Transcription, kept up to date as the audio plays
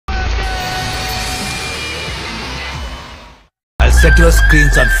Set your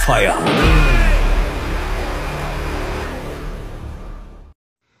screens on fire.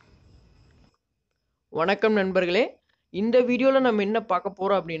 வணக்கம் நண்பர்களே, இந்த வீடியோவில் நம்ம என்ன பார்க்க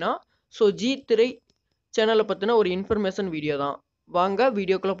போகிறோம் அப்படின்னா, ஜி திரை சேனலை பற்றின ஒரு இன்ஃபர்மேஷன் வீடியோ தான். வாங்க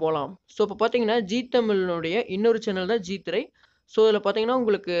வீடியோக்குள்ளே போகலாம். இப்போ பார்த்தீங்கன்னா ஜி தமிழினுடைய இன்னொரு சேனல் தான் ஜி திரை. இதில் பார்த்தீங்கன்னா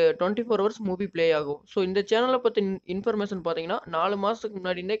உங்களுக்கு 24 ஹவர்ஸ் மூவி ப்ளே ஆகும். இந்த சேனலை பற்றி இன்ஃபர்மேஷன் பார்த்தீங்கன்னா 4 மாதத்துக்கு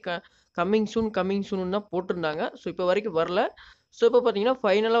முன்னாடியே கம்மிங் சூன் தான் போட்டிருந்தாங்க. இப்போ வரைக்கும் வரல. இப்போ பார்த்தீங்கன்னா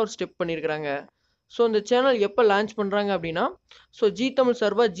ஃபைனலாக ஒரு ஸ்டெப் பண்ணியிருக்கிறாங்க. இந்த சேனல் எப்போ லான்ச் பண்ணுறாங்க அப்படின்னா, ஜி தமிழ்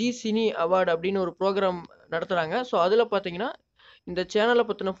சார்பாக ஜி சினி அவார்டு அப்படின்னு ஒரு ப்ரோக்ராம் நடத்துகிறாங்க. அதில் பார்த்தீங்கன்னா இந்த சேனலை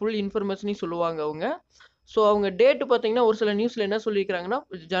பற்றின ஃபுல் இன்ஃபர்மேஷனையும் சொல்லுவாங்க அவங்க. அவங்க டேட்டு பார்த்தீங்கன்னா ஒரு சில நியூஸில் என்ன சொல்லியிருக்கிறாங்கன்னா,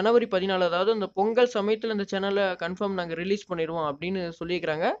 ஜனவரி 14, அதாவது அந்த பொங்கல் சமயத்தில் இந்த சேனலை கன்ஃபார்ம் நாங்கள் ரிலீஸ் பண்ணிடுவோம் அப்படின்னு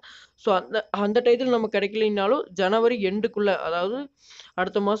சொல்லியிருக்கிறாங்க. அந்த அந்த டயத்தில் நமக்கு கிடைக்கலைனாலும் ஜனவரி எண்டுக்குள்ளே, அதாவது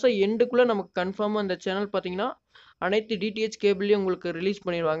அடுத்த மாதம் எண்டுக்குள்ளே நமக்கு கன்ஃபார்மாக அந்த சேனல் பார்த்தீங்கன்னா அனைத்து டிடிஹெச் கேபிள்லையும் உங்களுக்கு ரிலீஸ்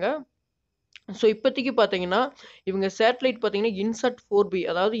பண்ணிடுவாங்க. இப்போதைக்கு பார்த்தீங்கன்னா இவங்க சேட்டலைட் பார்த்தீங்கன்னா இன்சாட் 4B,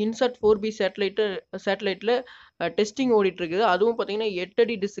 அதாவது இன்சாட் 4B சேட்டலைட்டில் டெஸ்டிங் ஓடிட்டு இருக்குது. அதுவும் பார்த்தீங்கன்னா 8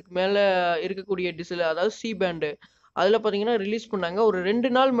 அடி டிஸ்க்கு மேலே இருக்கக்கூடிய டிஸ்ஸில், அதாவது சி பேண்டு அதில் பார்த்தீங்கன்னா ரிலீஸ் பண்ணாங்க. ஒரு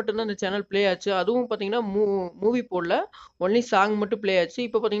 2 நாள் மட்டும்தான் இந்த சேனல் ப்ளே ஆச்சு. அதுவும் பார்த்தீங்கன்னா மூவி போடல, ஒன்லி சாங் மட்டும் ப்ளே ஆச்சு.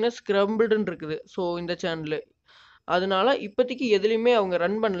 இப்போ பார்த்தீங்கன்னா ஸ்க்ரம்பிள்டுன்னு இருக்குது இந்த சேனலு. அதனால இப்போதைக்கு எதுலேயுமே அவங்க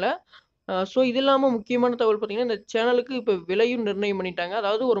ரன் பண்ணல. இது இல்லாமல் முக்கியமான தகவல் பார்த்தீங்கன்னா, இந்த சேனலுக்கு இப்போ விலையும் நிர்ணயம் பண்ணிட்டாங்க.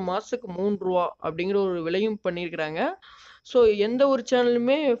 அதாவது ஒரு மாதத்துக்கு ரூ. 3 அப்படிங்கிற ஒரு விலையும் பண்ணியிருக்கிறாங்க. எந்த ஒரு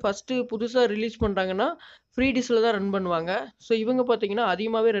சேனலுமே ஃபஸ்ட்டு புதுசாக ரிலீஸ் பண்ணுறாங்கன்னா ஃப்ரீ டிஷ்ஷில் தான் ரன் பண்ணுவாங்க. இவங்க பார்த்தீங்கன்னா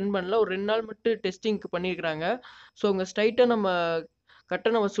அதிகமாகவே ரன் பண்ணல. ஒரு 2 நாள் மட்டும் டெஸ்டிங்க்கு பண்ணியிருக்கிறாங்க. அவங்க ஸ்ட்ரைட்டாக நம்ம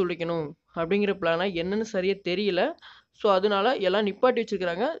கட்டணம் வசூலிக்கணும் அப்படிங்கிற பிளானா என்னன்னு சரியாக தெரியல. அதனால எல்லாம் நிப்பாட்டி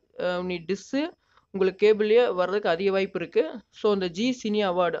வச்சுருக்கிறாங்க. நீ டிஷ்ஷு உங்களுக்கு கேபிள்லேயே வர்றதுக்கு அதிக வாய்ப்பு இருக்குது. இந்த ஜி சினி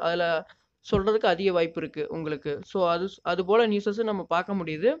அவார்டு அதில் சொல்கிறதுக்கு அதிக வாய்ப்பு இருக்குது உங்களுக்கு. அது போல் நியூஸஸும் நம்ம பார்க்க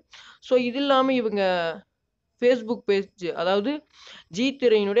முடியுது. இது இல்லாமல் இவங்க ஃபேஸ்புக் பேஜ், அதாவது ஜி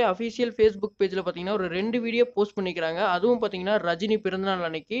திரையினுடைய அஃபிஷியல் ஃபேஸ்புக் பேஜில் பார்த்தீங்கன்னா ஒரு 2 வீடியோ போஸ்ட் பண்ணிக்கிறாங்க. அதுவும் பார்த்தீங்கன்னா ரஜினி பிறந்தநாள்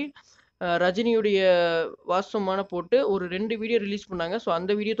அன்னைக்கு ரஜினியுடைய வாசமான போட்டு ஒரு 2 வீடியோ ரிலீஸ் பண்ணாங்க.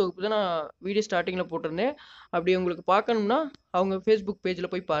 அந்த வீடியோ தொகுப்பு தான் நான் வீடியோ ஸ்டார்டிங்கில் போட்டிருந்தேன். அப்படி உங்களுக்கு பார்க்கணும்னா அவங்க ஃபேஸ்புக் பேஜில்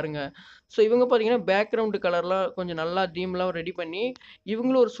போய் பாருங்கள். இவங்க பார்த்தீங்கன்னா பேக்ரவுண்டு கலர்லாம் கொஞ்சம் நல்லா தீம்லாம் ரெடி பண்ணி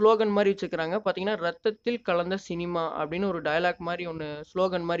இவங்களும் ஒரு ஸ்லோகன் மாதிரி வச்சுருக்கிறாங்க. பார்த்தீங்கன்னா ரத்தத்தில் கலந்த சினிமா அப்படின்னு ஒரு டயலாக் மாதிரி ஒன்று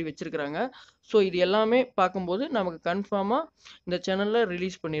ஸ்லோகன் மாதிரி வச்சுருக்கிறாங்க. இது எல்லாமே பார்க்கும்போது நமக்கு கன்ஃபார்மாக இந்த சேனலில்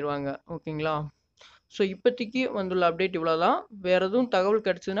ரிலீஸ் பண்ணிடுவாங்க. ஓகேங்களா? இப்போதைக்கு வந்துள்ள அப்டேட் இவ்வளோதான். வேறு எதுவும் தகவல்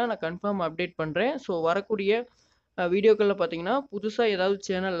கிடச்சுன்னா நான் கன்ஃபார்ம் அப்டேட் பண்ணுறேன். வரக்கூடிய வீடியோக்களில் பார்த்தீங்கன்னா புதுசாக ஏதாவது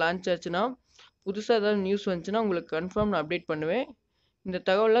சேனல் லான்ச் ஆச்சுன்னா, புதுசாக ஏதாவது நியூஸ் வந்துச்சுன்னா உங்களுக்கு கன்ஃபார்ம் நான் அப்டேட் பண்ணுவேன். இந்த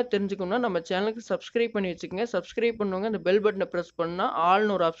தகவலாம் தெரிஞ்சுக்கணும்னா நம்ம சேனலுக்கு சப்ஸ்கிரைப் பண்ணி வச்சுக்கோங்க. சப்ஸ்கிரைப் பண்ணுவாங்க, அந்த பெல் பட்டனை ப்ரெஸ் பண்ணால்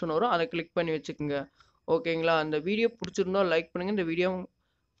ஆல்னு ஒரு ஆப்ஷன் வரும், அதை கிளிக் பண்ணி வச்சுக்கோங்க. ஓகேங்களா? அந்த வீடியோ பிடிச்சிருந்தா லைக் பண்ணுங்கள். இந்த வீடியோ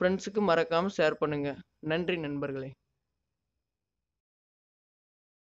ஃப்ரெண்ட்ஸுக்கு மறக்காமல் ஷேர் பண்ணுங்கள். நன்றி நண்பர்களே.